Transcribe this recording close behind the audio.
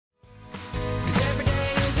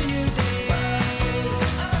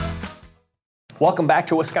Welcome back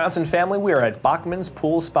to Wisconsin Family. We are at Bachman's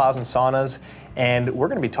Pool Spas and Saunas, and we're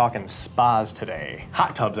going to be talking spas today.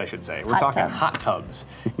 Hot tubs, I should say. We're talking hot tubs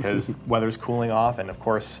because weather's cooling off, and of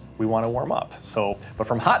course, we want to warm up. But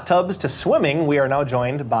from hot tubs to swimming, we are now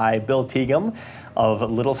joined by Bill Teagham of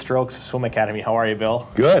Little Strokes Swim Academy. How are you, Bill?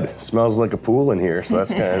 Good. Smells like a pool in here, so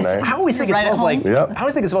that's kind of nice. I always think it smells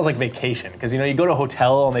like vacation, because you go to a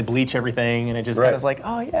hotel and they bleach everything, and it just kind of like,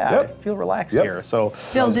 oh yeah, I feel relaxed here. So,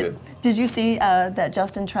 Bill, did you see that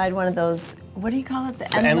Justin tried one of those? What do you call it?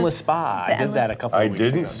 The endless spa. I did that a couple of weeks ago.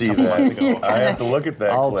 I didn't see that. I have to look at that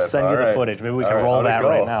clip. I'll send you the footage. Maybe we can roll that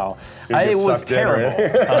right now. It was terrible.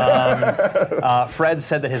 Fred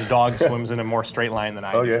said that his dog swims in a more straight line than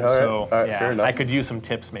I do. So fair enough. I could use some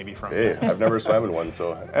tips maybe from him. Hey, I've never swam in one,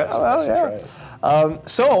 so I should try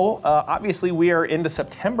it. Obviously we are into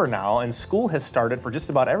September now, and school has started for just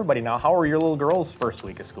about everybody now. How are your little girls' first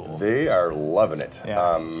week of school? They are loving it.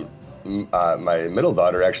 Yeah. My middle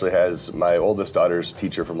daughter actually has my oldest daughter's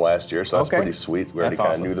teacher from last year, so that's pretty sweet. We already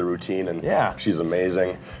kind of knew the routine, and she's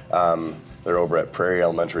amazing. They're over at Prairie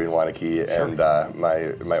Elementary in Wanakee, and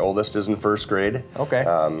my oldest is in first grade.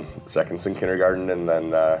 Second's in kindergarten, and then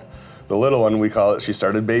the little one, we call it, she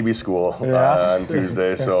started baby school on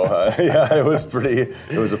Tuesday. So it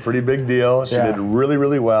was a pretty big deal. She did really,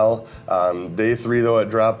 really well. Day 3 though at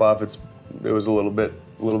drop off, it was a little bit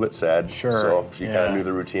sad. So she kind of knew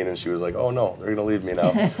the routine, and she was like, "Oh no, they're gonna leave me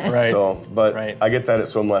now." So, but I get that at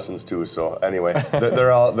swim lessons too. So anyway,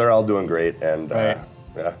 they're all doing great, and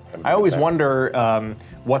I always wonder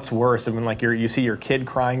what's worse. I mean, like you see your kid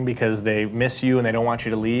crying because they miss you and they don't want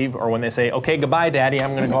you to leave, or when they say, "Okay, goodbye, Daddy,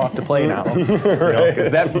 I'm going to go off to play now."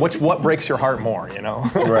 Because what breaks your heart more,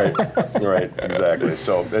 Right, exactly.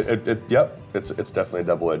 So it's definitely a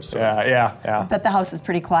double-edged sword. Yeah. But the house is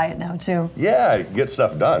pretty quiet now too. Yeah, get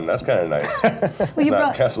stuff done. That's kind of nice. It's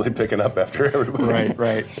not constantly picking up after everybody.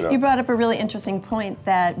 Right. You brought up a really interesting point,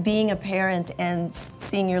 that being a parent and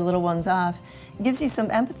seeing your little ones off gives you some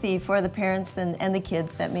empathy for the parents and the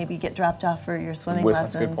kids that maybe get dropped off for your swimming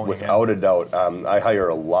lessons. Without a doubt. I hire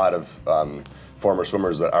a lot of former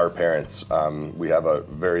swimmers that are parents. We have a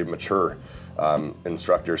very mature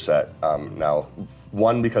instructor set now.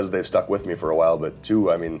 One, because they've stuck with me for a while, but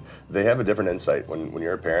two, I mean, they have a different insight. When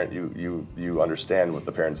you're a parent, you understand what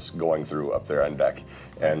the parent's going through up there on deck,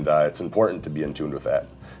 and it's important to be in tune with that.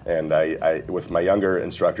 And I with my younger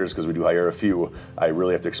instructors, because we do hire a few, I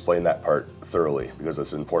really have to explain that part thoroughly, because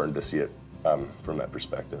it's important to see it from that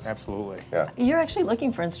perspective. Absolutely. Yeah. You're actually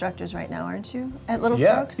looking for instructors right now, aren't you, at Little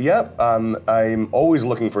Strokes? Yep. I'm always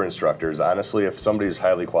looking for instructors. Honestly, if somebody's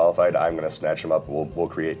highly qualified, I'm going to snatch them up. We'll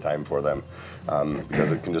create time for them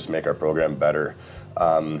because it can just make our program better.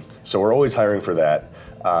 So we're always hiring for that.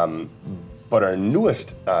 But our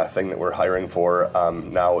newest thing that we're hiring for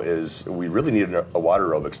now is we really need a water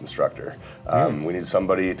aerobics instructor. We need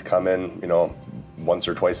somebody to come in, once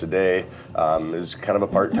or twice a day. Is kind of a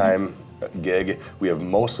part-time gig. We have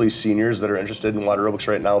mostly seniors that are interested in water aerobics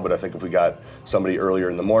right now, but I think if we got somebody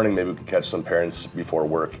earlier in the morning, maybe we could catch some parents before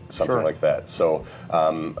work, something like that. So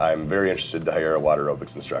I'm very interested to hire a water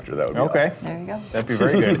aerobics instructor. That would be awesome. There you go. That'd be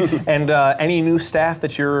very good. And any new staff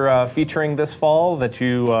that you're featuring this fall that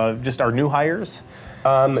you just are new hires?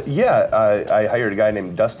 I hired a guy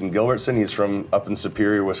named Dustin Gilbertson. He's from up in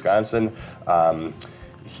Superior, Wisconsin.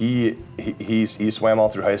 He swam all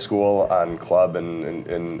through high school on club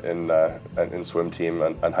and swim team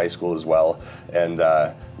on high school as well, and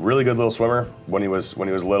really good little swimmer when he was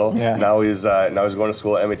little. Now he's going to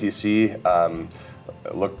school at MATC.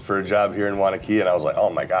 Looked for a job here in Wanakee, and I was like, oh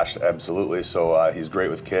my gosh, absolutely. So he's great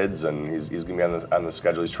with kids, and he's going to be on the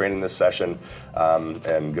schedule. He's training this session, and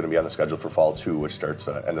going to be on the schedule for fall 2, which starts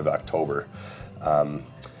end of October.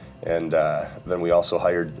 And then we also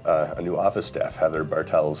hired a new office staff. Heather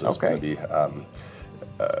Bartels is going to be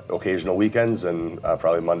occasional weekends, and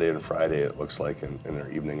probably Monday and Friday, it looks like, in their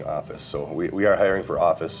evening office. So we are hiring for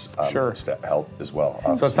office staff help as well.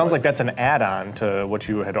 So it sounds like that's an add-on to what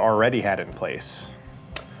you had already had in place.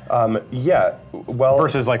 Well,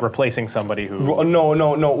 versus like replacing somebody who. Well, no.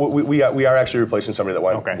 We are actually replacing somebody that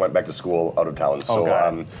went back to school out of town.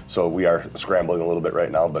 So so we are scrambling a little bit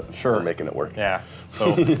right now, but we're making it work. Yeah.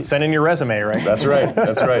 So send in your resume, right? That's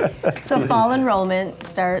right. So fall enrollment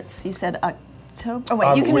starts, you said October. Oh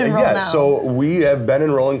wait, you can enroll now. So we have been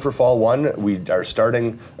enrolling for fall 1. We are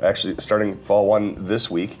starting fall 1 this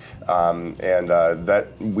week, and that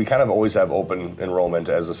we kind of always have open enrollment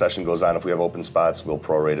as the session goes on. If we have open spots, we'll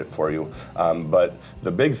prorate it for you. But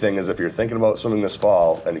the big thing is, if you're thinking about swimming this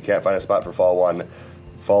fall and you can't find a spot for fall 1,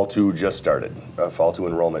 fall 2 just started. Fall 2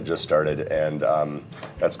 enrollment just started, and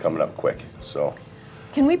that's coming up quick. So.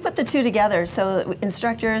 Can we put the two together, so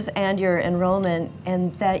instructors and your enrollment,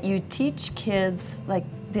 and that you teach kids like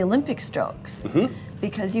the Olympic strokes,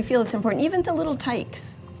 because you feel it's important, even the little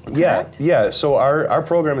tykes? Correct? Yeah. So our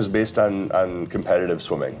program is based on competitive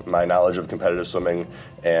swimming, my knowledge of competitive swimming,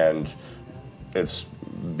 and it's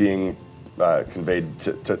being conveyed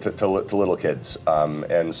to little kids.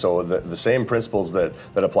 And so the same principles that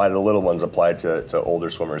apply to the little ones apply to older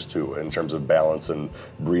swimmers too, in terms of balance and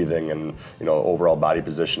breathing and overall body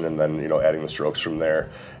position, and then adding the strokes from there.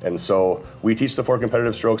 And so we teach the 4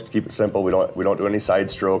 competitive strokes to keep it simple. We don't do any side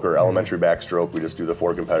stroke or elementary backstroke. We just do the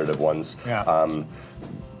 4 competitive ones. Yeah.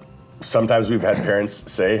 Sometimes we've had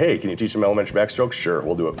parents say, "Hey, can you teach them elementary backstroke?" Sure,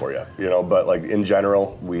 we'll do it for you. But like in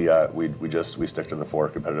general, we stick to the 4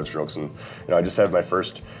 competitive strokes. And I just had my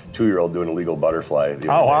first 2-year-old doing a legal butterfly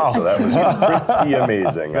the other day, so that was pretty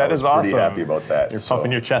amazing. That is awesome. Pretty happy about that. You're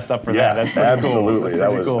puffing your chest up for yeah, that. That's pretty absolutely. Cool.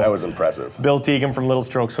 That's pretty cool. That was impressive. Bill Teagan from Little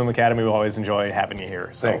Stroke Swim Academy. We always enjoy having you here.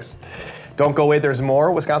 So Thanks. Don't go away. There's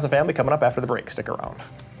more Wisconsin Family coming up after the break. Stick around.